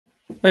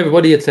Hi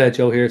everybody, it's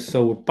Joe here.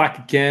 So we're back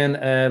again.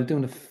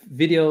 Doing a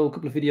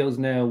couple of videos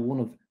now, one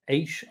of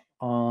 8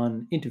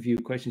 on interview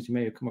questions you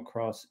may have come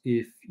across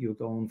if you're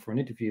going for an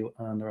interview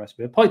and they're asked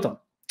about Python.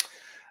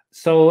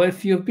 So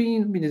if you've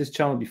been to this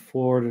channel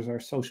before, there's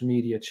our social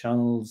media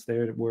channels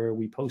there where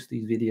we post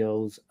these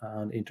videos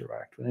and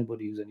interact with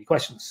anybody who's any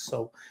questions.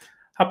 So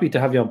happy to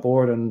have you on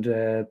board,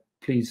 and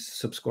please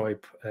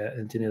subscribe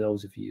into any of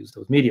those if you use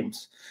those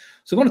mediums.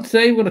 So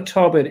today we're going to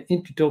talk about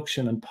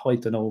introduction and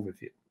Python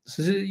overview.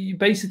 So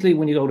basically,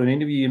 when you go to an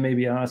interview, you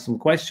maybe ask some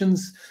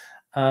questions,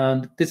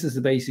 and this is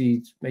the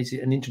basically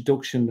an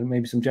introduction and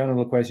maybe some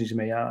general questions you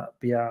may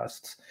be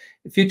asked.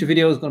 In future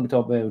videos, going to be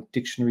talking about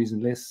dictionaries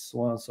and lists,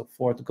 so on and so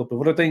forth, a couple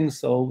of other things.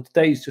 So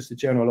today is just a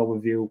general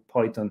overview of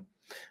Python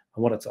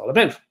and what it's all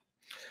about.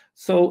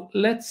 So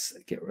let's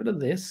get rid of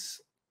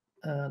this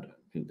and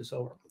move this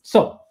over.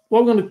 So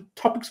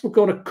topics we're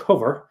going to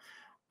cover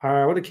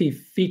are what are the key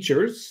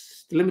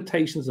features, the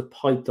limitations of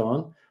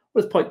Python,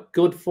 what is Python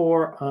good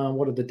for, and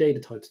what are the data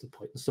types that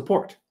Python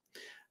support.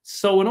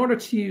 So in order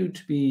to you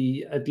to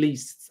be at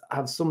least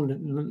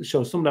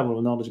show some level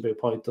of knowledge about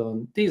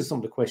Python, these are some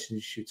of the questions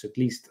you should at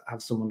least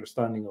have some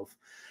understanding of.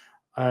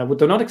 But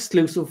they're not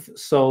exclusive,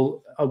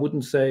 so I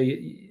wouldn't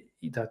say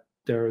that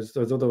there's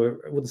other.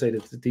 I wouldn't say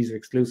that these are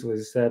exclusive.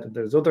 As I said,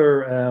 there's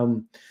other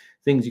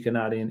things you can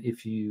add in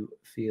if you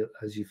feel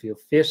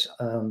fit,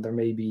 and there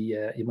may be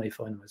you might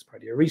find them as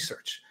part of your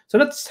research. So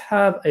let's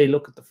have a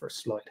look at the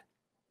first slide.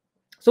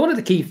 So what are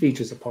the key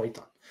features of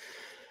Python?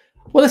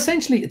 Well,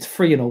 essentially, it's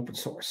free and open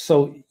source,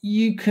 so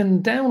you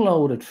can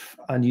download it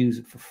and use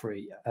it for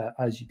free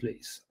as you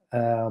please.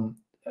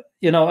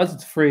 As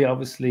it's free,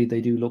 obviously they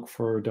do look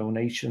for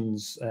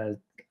donations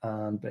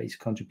and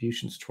basic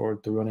contributions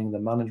toward the running, the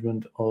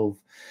management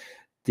of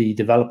the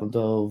development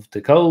of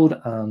the code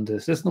and the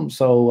system.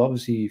 So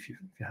obviously, if you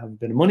have a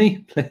bit of money,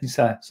 please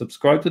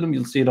subscribe to them.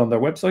 You'll see it on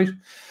their website.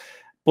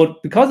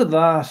 But because of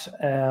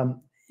that,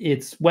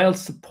 it's well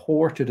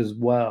supported as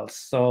well.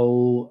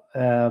 So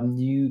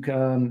you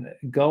can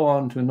go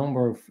on to a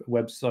number of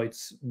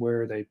websites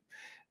where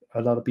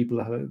a lot of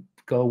people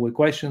go with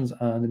questions,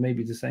 and it may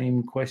be the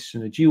same question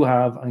that you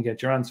have and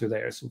get your answer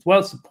there. So it's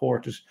well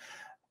supported,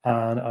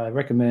 and I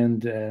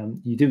recommend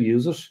you do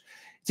use it.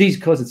 It's easy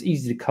because it's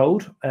easy to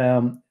code.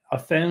 I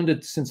found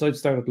it since I've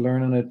started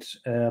learning it.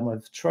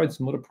 I've tried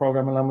some other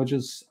programming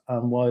languages,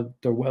 and while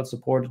they're well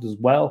supported as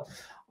well,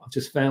 I've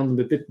just found them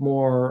a bit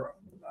more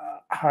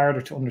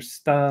harder to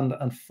understand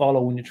and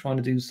follow when you're trying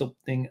to do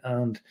something.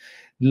 And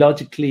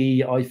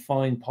logically, I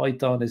find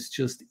Python is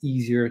just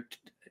easier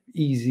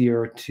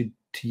to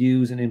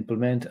use and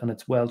implement, and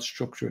it's well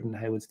structured in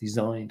how it's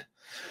designed.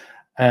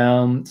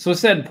 So I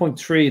said in point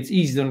 3, it's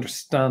easy to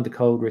understand the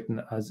code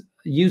written, as it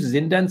uses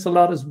indents a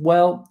lot as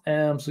well.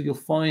 So you'll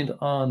find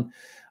on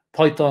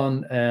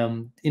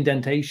Python,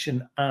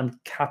 indentation and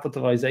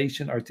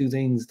capitalization are two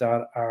things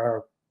that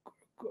are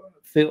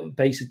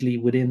basically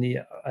within the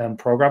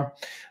program,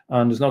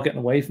 and there's no getting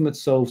away from it.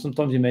 So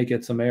sometimes you may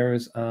get some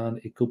errors, and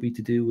it could be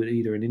to do with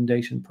either an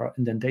indentation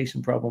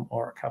problem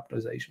or a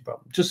capitalization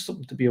problem. Just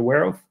something to be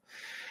aware of.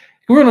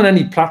 You can run on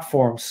any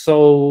platform,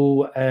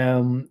 so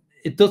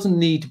it doesn't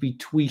need to be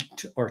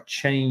tweaked or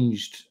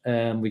changed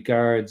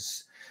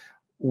regards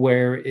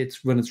where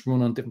it's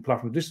run on different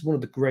platforms. This is one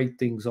of the great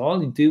things.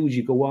 All you do is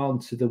you go on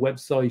to the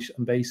website,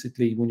 and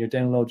basically when you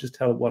download, just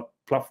tell it what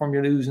platform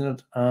you're using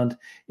it, and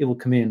it will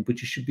come in. But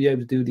you should be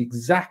able to do the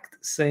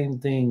exact same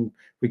thing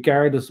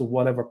regardless of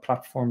whatever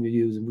platform you're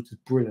using, which is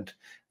brilliant.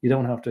 You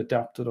don't have to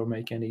adapt it or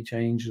make any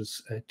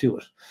changes to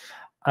it.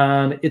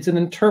 And it's an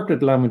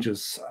interpreted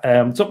languages.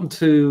 Something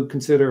to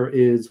consider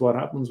is what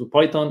happens with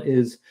Python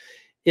is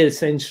it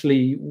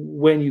essentially,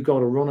 when you go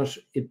to run it,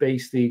 it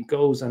basically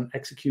goes and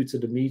executes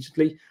it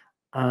immediately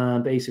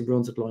and basically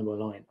runs it line by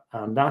line.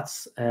 And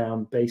that's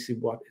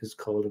basically what is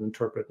called an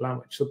interpreted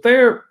language. So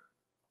there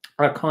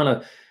are kind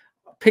of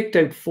picked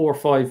out 4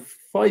 or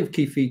 5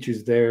 key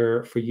features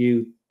there for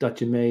you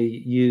that you may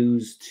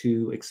use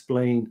to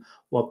explain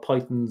what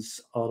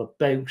Python's all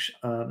about.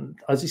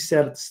 As you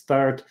said at the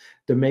start,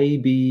 there may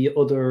be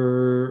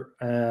other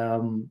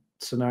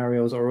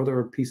scenarios or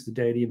other pieces of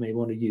data you may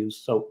want to use.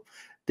 So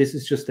this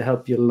is just to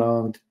help you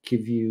along, to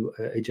give you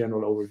a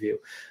general overview.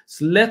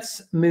 So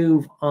let's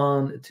move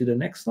on to the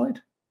next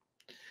slide.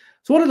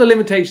 So what are the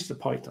limitations of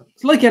Python?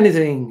 It's like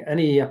anything,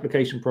 any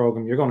application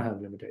program, you're going to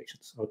have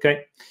limitations,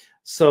 okay?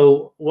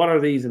 So what are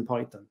these in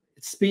Python?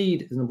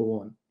 Speed is number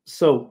 1.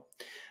 So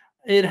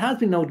it has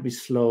been known to be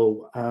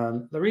slow.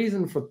 And the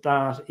reason for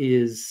that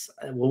is,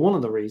 well, one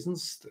of the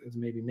reasons, there's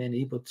maybe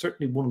many, but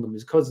certainly one of them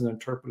is because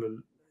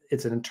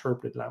it's an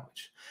interpreted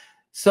language.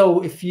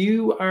 So if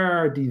you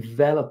are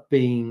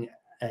developing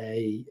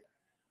an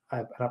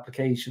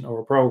application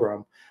or a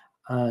program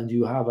and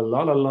you have a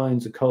lot of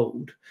lines of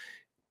code,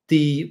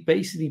 the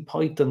basically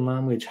Python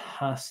language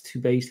has to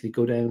basically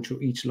go down through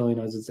each line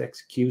as it's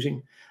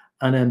executing,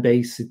 and then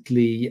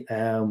basically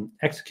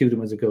execute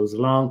them as it goes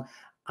along,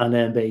 and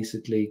then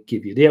basically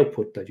give you the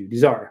output that you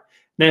desire.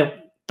 Now,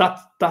 that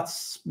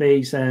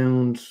may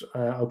sound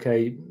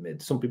okay.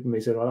 Some people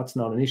may say, well, that's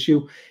not an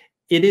issue.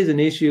 it is an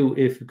issue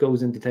if it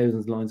goes into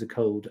thousands of lines of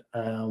code.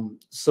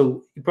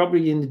 So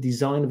probably in the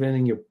design of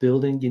anything you're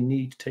building, you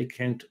need to take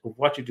account of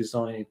what you're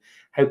designing,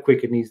 how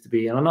quick it needs to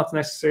be. And I'm not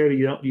necessarily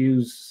you don't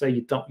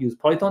use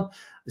Python.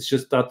 It's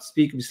just that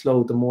speed can be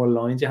slow the more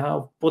lines you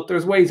have. But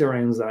there's ways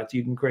around that.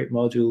 You can create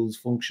modules,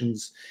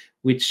 functions,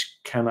 which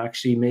can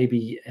actually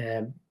maybe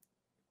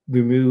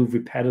remove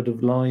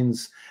repetitive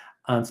lines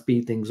and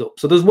speed things up.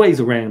 So there's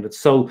ways around it.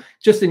 So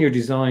just in your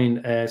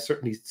design,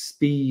 certainly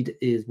speed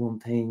is one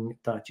thing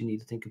that you need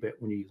to think about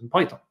when you're using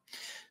Python.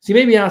 So you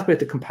may be asked about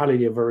the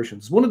compatibility of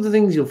versions. One of the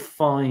things you'll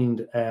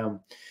find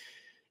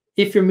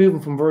if you're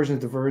moving from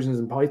versions to versions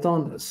in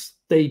Python,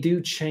 they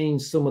do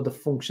change some of the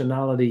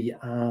functionality,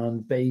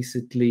 and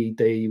basically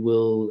they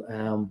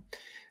will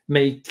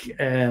make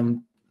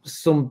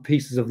some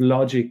pieces of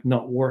logic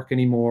not work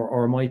anymore,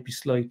 or might be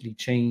slightly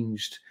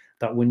changed.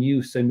 That when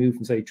you say move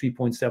from say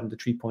 3.7 to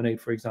 3.8,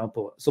 for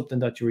example, something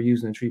that you were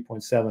using in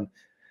 3.7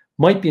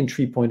 might be in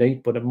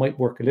 3.8, but it might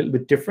work a little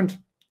bit different.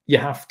 You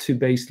have to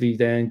basically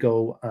then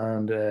go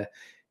and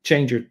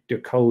change your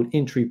code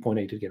in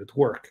 3.8 to get it to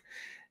work.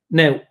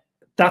 Now,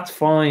 that's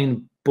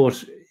fine,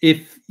 but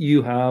if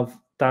you have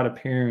that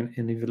appearing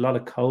and you've a lot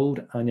of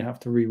code and you have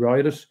to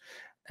rewrite it,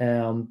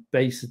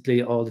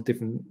 basically all the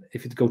different,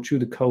 if you go through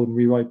the code and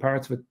rewrite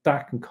parts of it,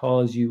 that can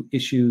cause you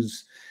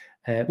issues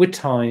with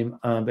time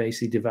and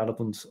basically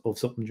development of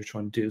something you're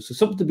trying to do. So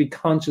something to be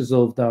conscious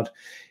of, that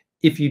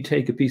if you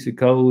take a piece of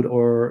code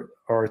or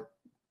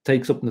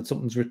take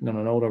something's written on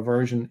an older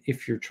version,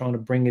 if you're trying to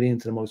bring it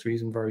into the most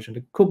recent version,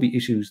 there could be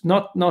issues,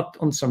 not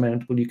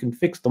unsurmountable. You can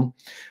fix them,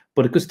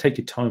 but it does take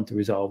you time to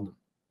resolve them.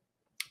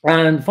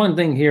 And the final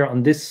thing here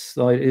on this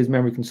slide is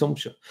memory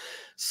consumption.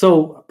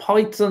 So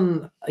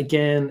Python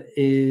again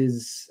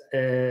is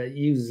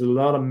uses a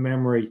lot of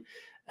memory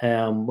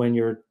when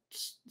you're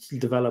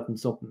developing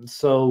something.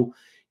 So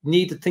you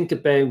need to think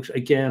about,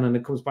 again, and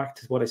it comes back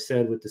to what I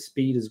said with the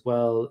speed as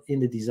well in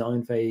the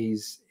design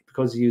phase,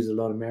 because you use a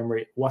lot of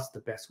memory, what's the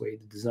best way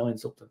to design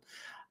something?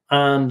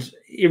 And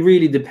it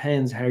really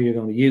depends how you're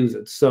going to use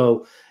it.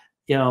 So,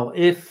 you know,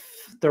 if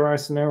there are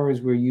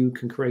scenarios where you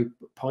can create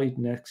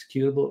Python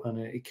executable and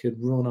it could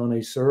run on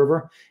a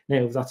server. Now,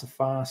 if that's a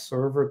fast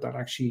server, that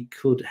actually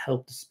could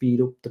help to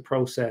speed up the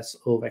process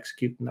of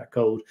executing that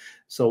code.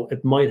 So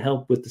it might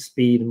help with the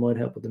speed, it might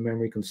help with the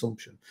memory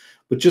consumption.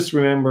 But just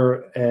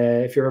remember,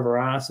 if you're ever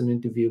asked in an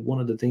interview, one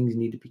of the things you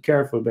need to be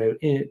careful about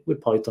with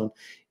Python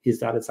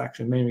is that its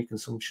actual memory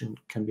consumption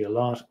can be a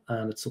lot,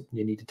 and it's something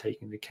you need to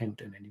take into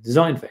account in any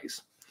design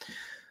phase.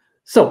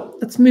 So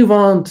let's move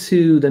on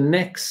to the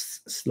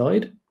next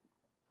slide.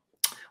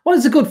 What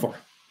is it good for?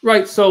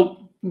 Right,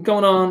 so we've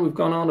gone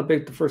on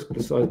about the first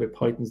couple of slides about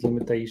Python's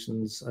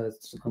limitations and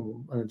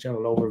a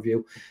general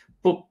overview.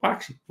 But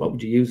actually, what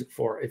would you use it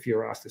for if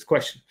you're asked this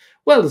question?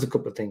 Well, there's a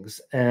couple of things.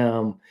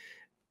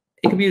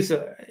 It can be used,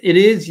 it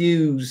is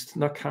used,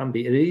 not can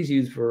be, it is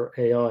used for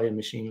AI and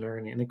machine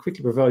learning, and it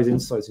quickly provides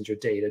insights into your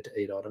data to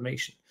aid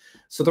automation.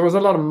 So there was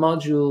a lot of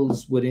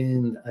modules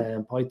within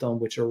Python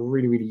which are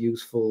really, really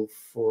useful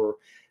for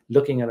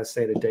looking at a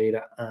set of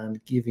data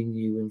and giving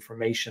you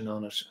information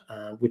on it,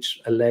 which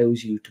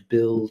allows you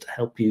to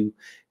help you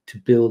to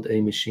build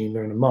a machine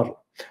learning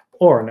model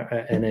or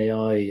an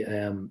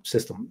AI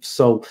system.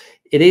 So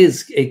it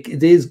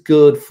is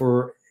good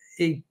for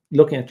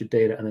looking at your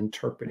data and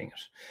interpreting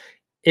it.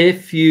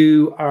 If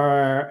you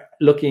are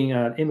looking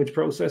at image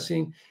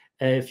processing,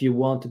 if you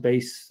want to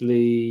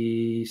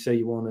basically say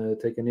you want to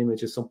take an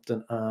image of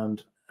something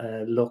and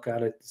look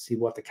at it to see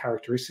what the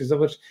characteristics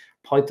of it,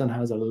 Python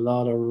has a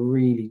lot of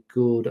really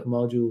good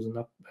modules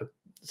and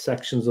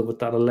sections of it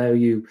that allow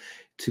you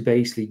to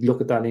basically look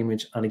at that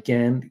image and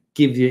again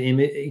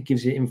it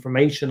gives you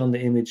information on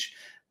the image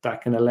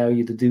that can allow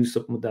you to do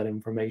something with that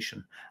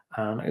information.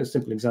 And a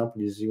simple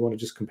example is you want to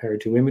just compare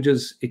two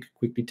images, it could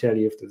quickly tell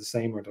you if they're the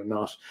same or they're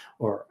not,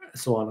 or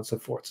so on and so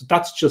forth. So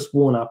that's just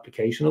one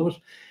application of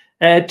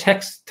it.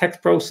 Text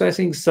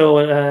processing,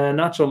 so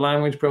natural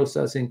language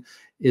processing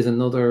is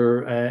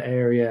another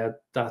area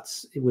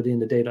that's within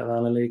the data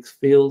analytics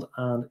field,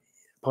 and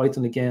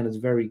Python again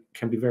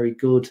can be very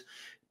good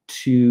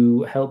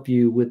to help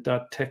you with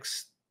that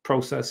text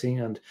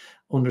processing and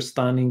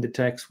understanding the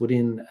text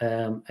within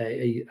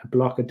a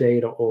block of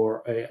data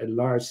or a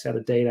large set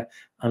of data,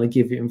 and it'll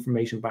give you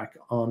information back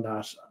on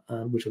that,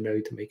 which will allow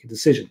you to make a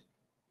decision.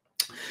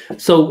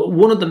 So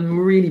one of the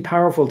really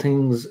powerful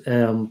things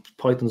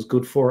Python's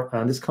good for,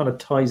 and this kind of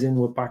ties in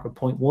with back with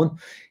point one,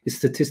 is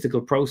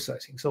statistical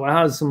processing. So it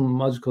has some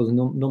modules called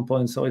NumPy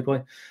and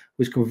SciPy,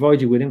 which can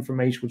provide you with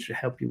information which will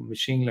help you with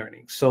machine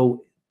learning.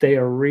 So they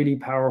are really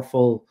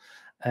powerful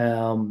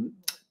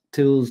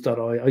tools that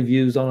I've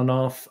used on and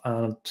off,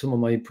 and some of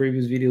my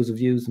previous videos have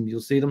used them.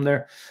 You'll see them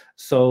there.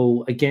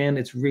 So again,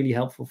 it's really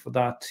helpful for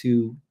that,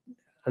 to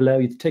allow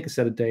you to take a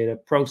set of data,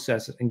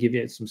 process it, and give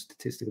you some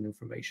statistical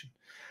information.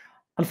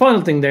 And the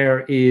final thing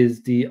there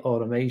is the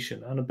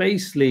automation. And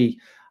basically,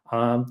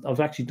 I've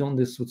actually done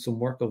this with some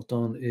work I've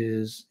done,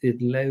 is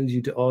it allows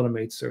you to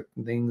automate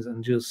certain things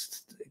and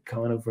just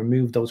kind of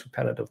remove those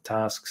repetitive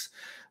tasks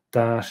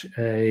that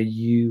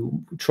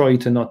you try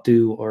to not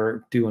do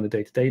or do on a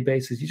day-to-day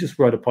basis. You just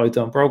write a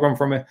Python program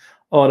from it,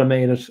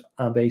 automate it,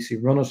 and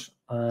basically run it,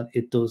 and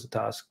it does the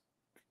task.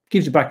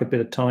 Gives you back a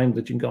bit of time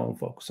that you can go and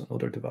focus on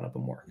other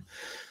development work.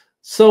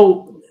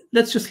 So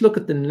let's just look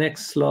at the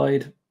next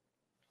slide.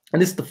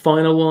 And this is the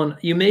final one.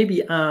 You may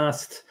be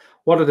asked,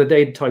 what are the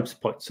data types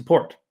Python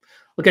support?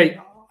 Okay,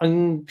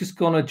 I'm just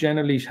going to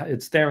generally,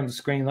 it's there on the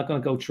screen. I'm not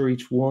going to go through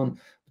each one.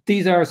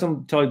 These are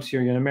some types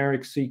here: your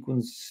numeric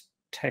sequence,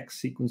 text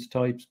sequence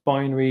types,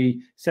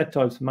 binary, set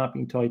types,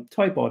 mapping type,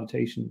 type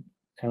annotation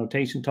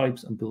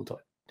types, and bool type.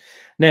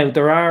 Now,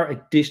 there are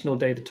additional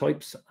data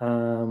types,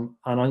 and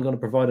I'm going to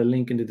provide a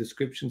link in the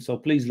description, so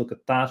please look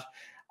at that,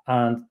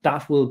 and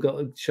that will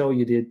show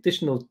you the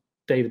additional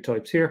data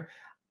types here,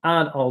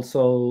 and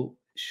also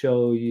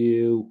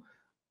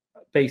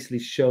basically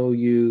show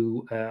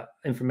you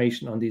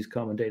information on these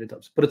common data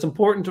types. But it's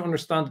important to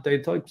understand the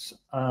data types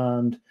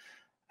and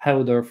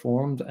how they're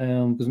formed,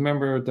 because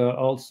remember that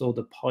also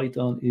the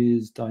Python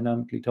is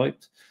dynamically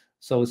typed.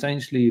 So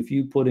essentially, if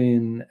you put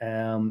in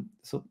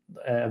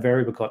a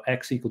variable called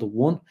x equal to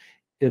 1,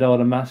 it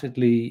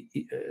automatically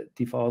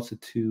defaults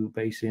it to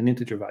basically an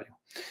integer value.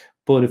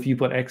 But if you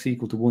put x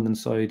equal to 1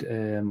 inside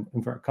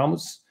inverted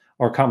commas,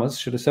 or commas,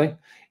 should I say,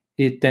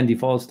 it then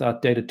defaults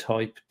that data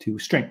type to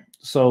string.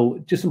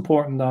 So just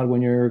important that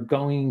when you're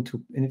going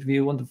to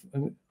interview,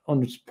 important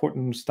to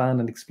understand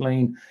and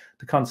explain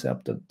the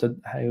concept that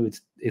how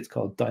it's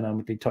called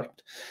dynamically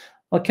typed.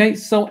 Okay,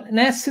 so in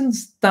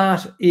essence,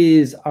 that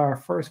is our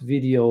first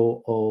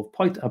video of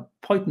Python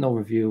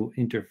overview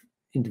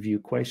interview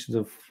questions,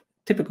 of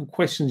typical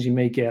questions you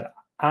may get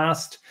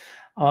asked.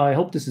 I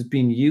hope this has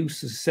been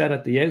used. As I said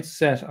at the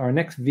outset, our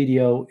next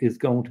video is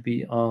going to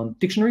be on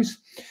dictionaries.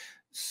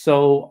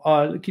 So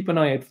keep an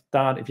eye out for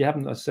that. If you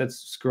haven't, as I said,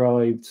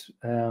 subscribed,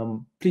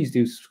 please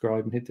do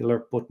subscribe and hit the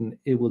alert button.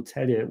 It will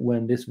tell you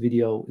when this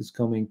video is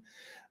coming,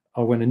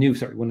 or when a new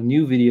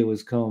video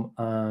has come,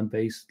 and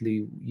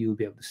basically you'll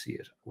be able to see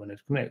it when it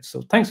comes out.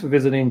 So thanks for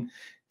visiting.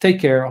 Take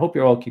care. I hope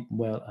you're all keeping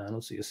well, and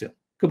I'll see you soon.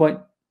 Goodbye.